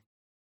 11.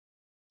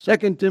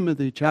 2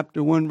 Timothy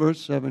chapter 1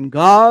 verse 7.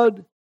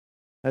 God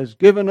has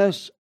given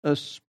us a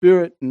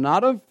spirit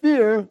not of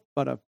fear,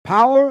 but of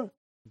power,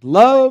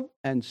 love,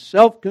 and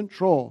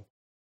self-control.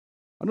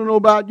 I don't know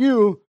about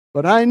you,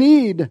 but I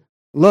need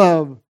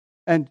love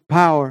and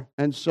power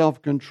and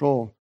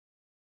self-control.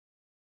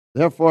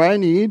 Therefore, I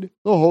need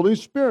the Holy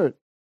Spirit.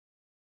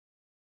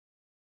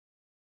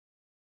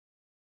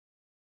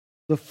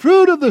 The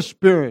fruit of the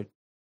Spirit.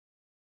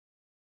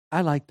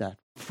 I like that.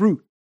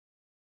 Fruit.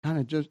 Kind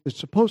of just, it's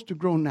supposed to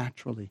grow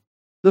naturally.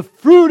 The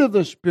fruit of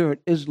the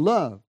Spirit is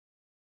love.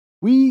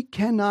 We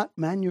cannot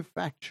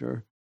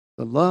manufacture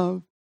the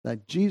love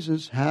that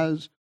Jesus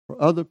has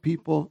for other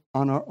people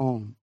on our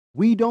own.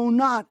 We do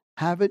not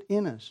have it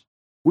in us.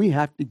 We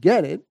have to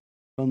get it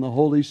from the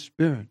Holy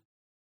Spirit.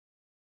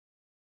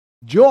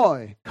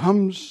 Joy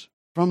comes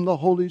from the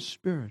Holy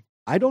Spirit.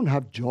 I don't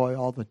have joy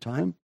all the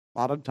time. A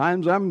lot of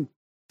times I'm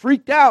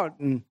freaked out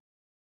and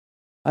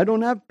I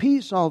don't have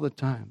peace all the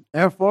time.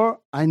 Therefore,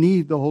 I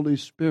need the Holy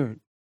Spirit.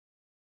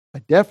 I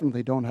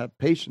definitely don't have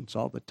patience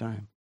all the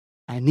time.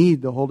 I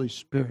need the Holy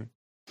Spirit.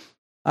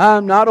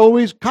 I'm not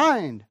always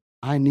kind.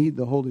 I need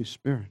the Holy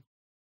Spirit.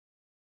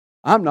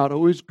 I'm not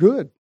always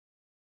good.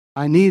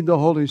 I need the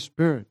Holy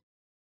Spirit.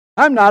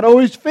 I'm not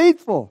always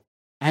faithful.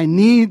 I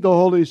need the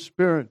Holy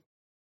Spirit.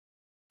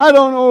 I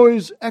don't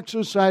always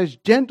exercise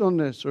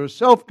gentleness or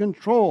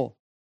self-control.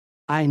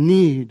 I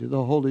need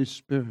the Holy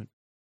Spirit.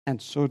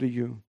 And so do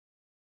you.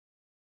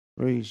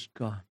 Praise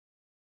God.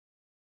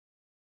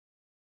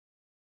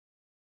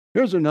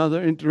 Here's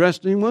another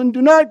interesting one.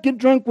 Do not get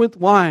drunk with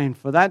wine,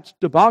 for that's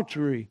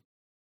debauchery,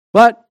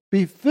 but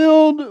be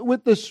filled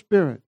with the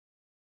Spirit.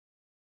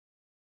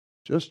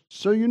 Just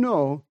so you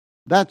know,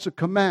 that's a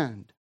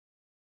command.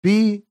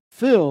 Be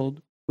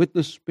filled with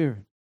the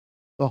Spirit.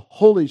 The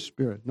Holy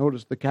Spirit.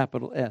 Notice the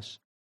capital S.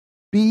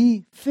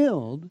 Be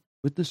filled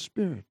with the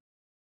Spirit.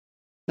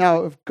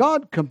 Now, if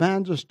God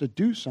commands us to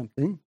do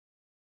something,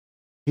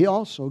 He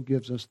also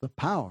gives us the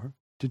power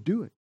to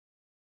do it,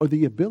 or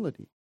the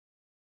ability.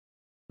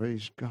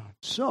 Praise God.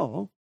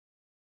 So,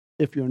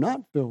 if you're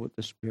not filled with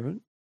the Spirit,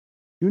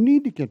 you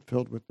need to get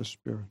filled with the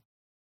Spirit.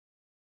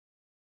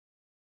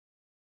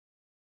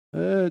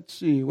 Let's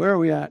see, where are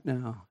we at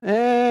now?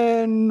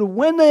 And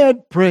when they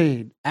had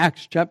prayed,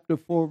 Acts chapter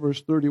 4,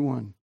 verse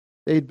 31,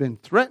 they'd been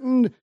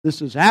threatened.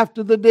 This is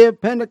after the day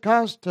of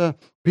Pentecost.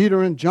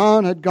 Peter and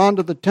John had gone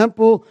to the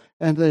temple,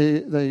 and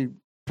they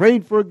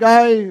prayed for a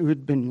guy who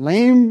had been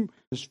lame,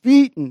 his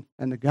feet, and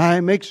the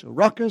guy makes a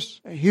ruckus.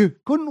 He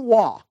couldn't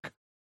walk.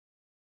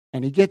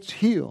 And he gets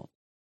healed.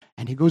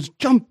 And he goes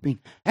jumping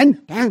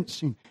and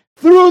dancing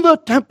through the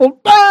temple.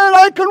 Man,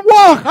 I can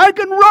walk, I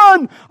can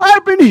run,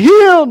 I've been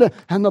healed.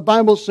 And the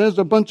Bible says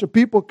a bunch of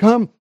people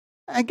come.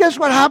 And guess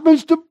what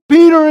happens to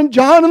Peter and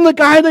John and the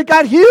guy that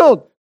got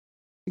healed?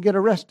 They get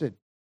arrested.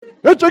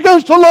 It's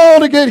against the law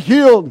to get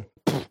healed.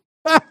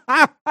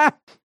 The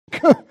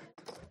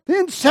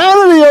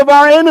insanity of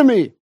our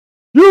enemy.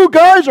 You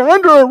guys are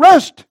under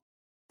arrest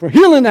for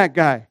healing that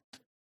guy.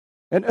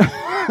 And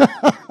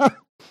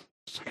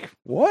It's like,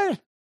 what?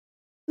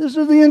 This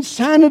is the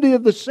insanity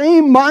of the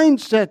same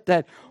mindset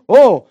that,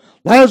 oh,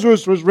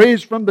 Lazarus was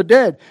raised from the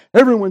dead.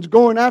 Everyone's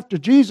going after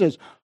Jesus.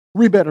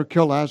 We better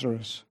kill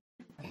Lazarus.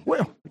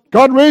 Well,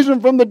 God raised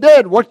him from the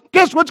dead.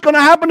 Guess what's going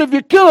to happen if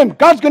you kill him?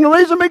 God's going to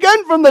raise him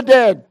again from the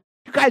dead.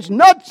 You guys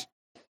nuts?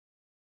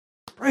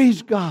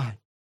 Praise God.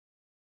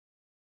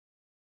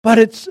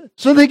 But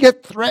so they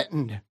get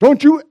threatened.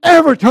 Don't you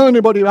ever tell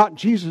anybody about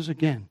Jesus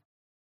again.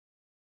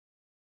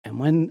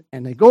 And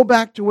they go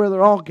back to where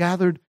they're all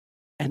gathered,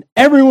 and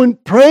everyone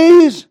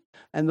prays,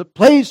 and the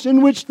place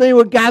in which they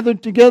were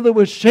gathered together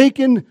was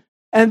shaken,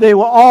 and they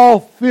were all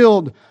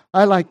filled.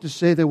 I like to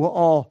say they were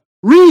all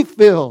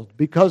refilled,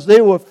 because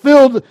they were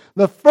filled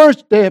the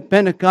first day of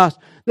Pentecost.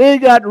 They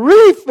got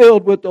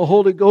refilled with the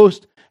Holy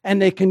Ghost,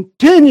 and they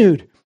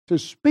continued to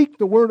speak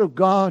the word of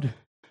God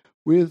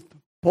with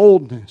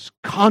boldness,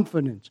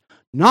 confidence,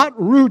 not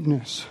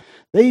rudeness.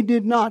 They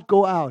did not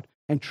go out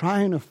and try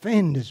and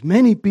offend as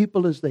many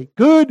people as they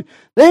could.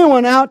 They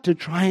went out to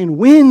try and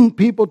win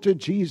people to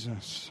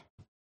Jesus.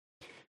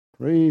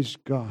 Praise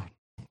God.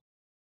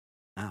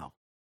 Now,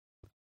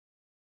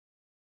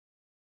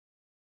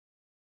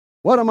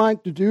 what am I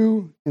to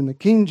do? In the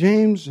King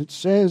James, it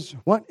says,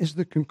 what is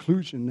the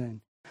conclusion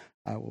then?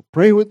 I will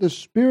pray with the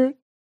Spirit,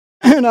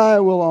 and I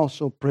will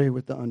also pray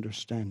with the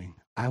understanding.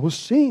 I will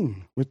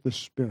sing with the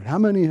Spirit. How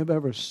many have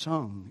ever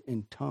sung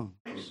in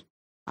tongues?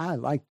 I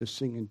like to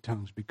sing in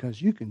tongues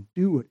because you can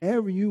do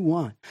whatever you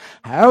want.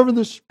 However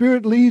the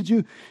Spirit leads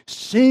you,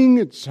 sing.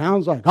 It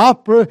sounds like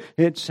opera.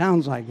 It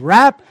sounds like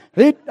rap.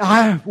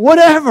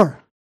 Whatever.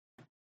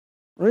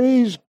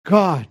 Praise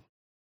God.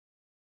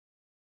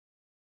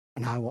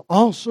 And I will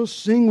also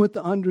sing with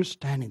the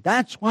understanding.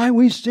 That's why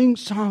we sing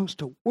songs,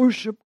 to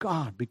worship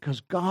God,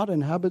 because God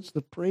inhabits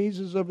the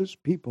praises of His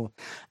people.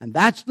 And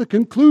that's the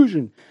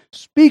conclusion.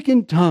 Speak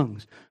in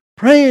tongues,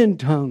 pray in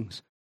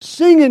tongues,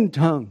 sing in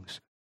tongues,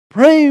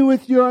 pray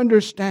with your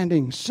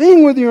understanding,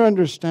 sing with your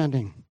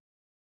understanding.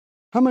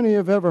 How many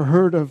have ever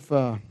heard of,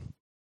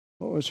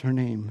 what was her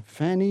name?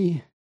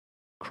 Fanny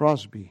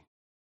Crosby.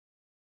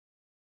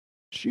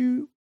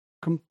 She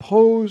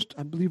composed,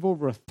 I believe,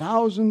 over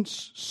 1,000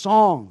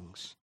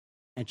 songs,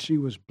 and she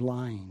was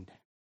blind.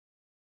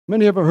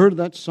 Many ever heard of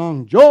that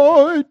song,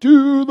 Joy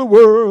to the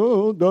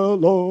world, the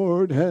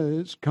Lord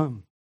has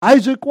come?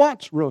 Isaac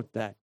Watts wrote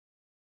that.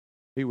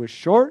 He was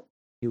short,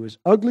 he was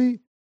ugly,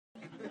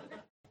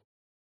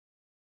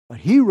 but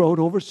he wrote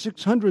over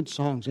 600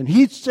 songs, and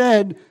he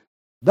said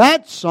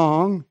that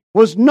song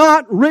was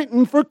not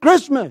written for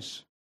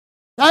Christmas.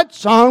 That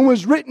song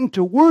was written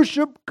to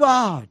worship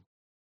God.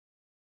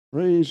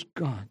 Praise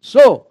God.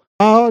 So,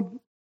 God,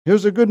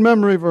 here's a good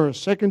memory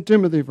verse, 2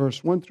 Timothy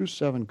verse 1 through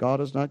 7. God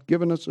has not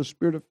given us a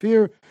spirit of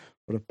fear,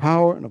 but of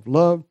power and of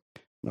love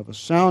and of a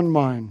sound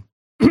mind.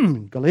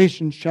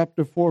 Galatians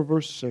chapter 4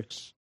 verse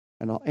 6.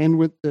 And I'll end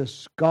with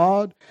this.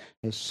 God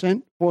has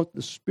sent forth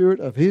the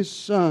Spirit of His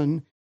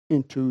Son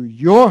into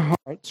your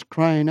hearts,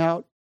 crying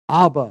out,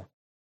 Abba.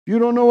 If you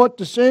don't know what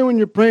to say when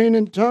you're praying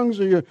in tongues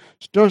or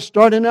you're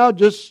starting out,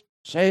 just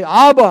say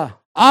Abba,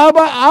 Abba,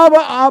 Abba,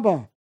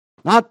 Abba.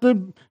 Not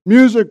the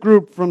music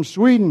group from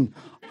Sweden.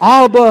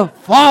 Abba,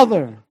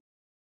 Father.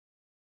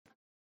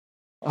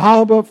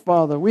 Abba,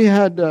 Father. We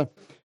had a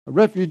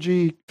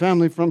refugee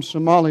family from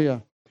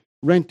Somalia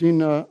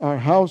renting our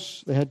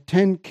house. They had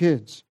 10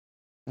 kids.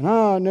 And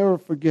I'll never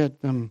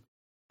forget them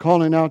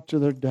calling out to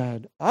their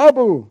dad,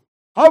 Abu,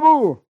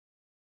 Abu.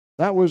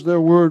 That was their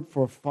word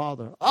for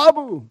father,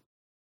 Abu.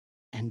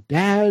 And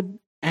Dad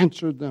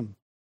answered them.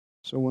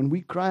 So when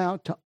we cry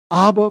out to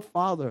Abba,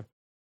 Father,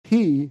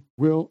 He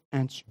will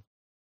answer.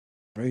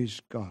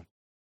 Praise God.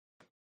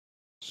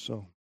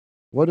 So,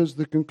 what is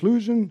the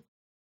conclusion?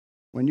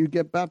 When you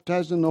get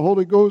baptized in the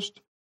Holy Ghost,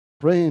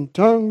 pray in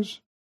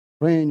tongues,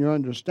 pray in your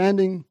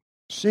understanding,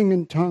 sing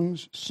in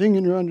tongues, sing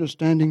in your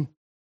understanding,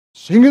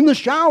 sing in the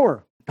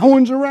shower. No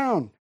one's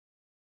around.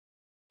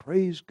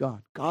 Praise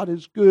God. God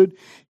is good.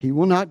 He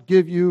will not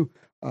give you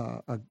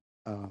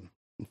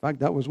in fact,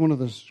 that was one of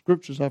the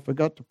scriptures I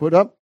forgot to put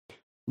up.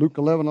 Luke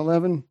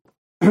 11:11.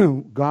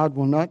 God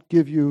will not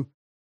give you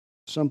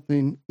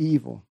something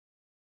evil.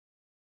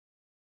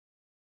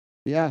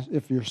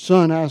 If your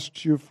son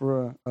asks you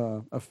for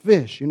a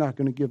fish, you're not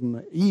going to give him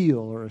an eel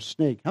or a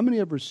snake. How many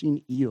ever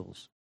seen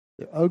eels?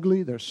 They're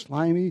ugly, they're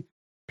slimy,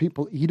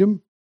 people eat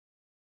them,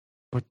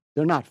 but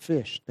they're not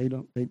fish.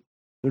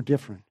 They're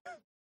different.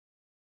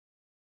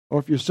 Or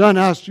if your son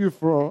asks you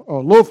for a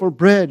loaf of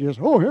bread, you say,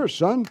 oh, here,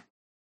 son.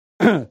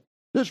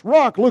 This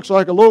rock looks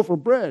like a loaf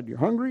of bread. You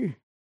hungry?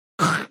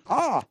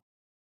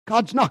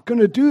 God's not going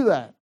to do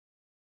that.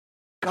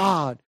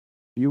 God,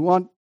 you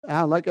want,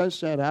 like I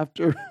said,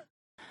 after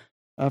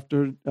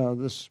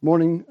this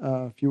morning,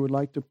 if you would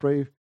like to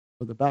pray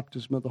for the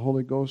baptism of the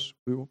Holy Ghost,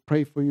 we will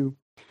pray for you.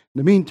 In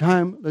the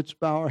meantime, let's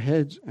bow our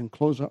heads and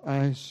close our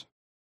eyes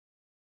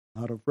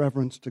out of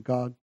reverence to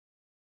God.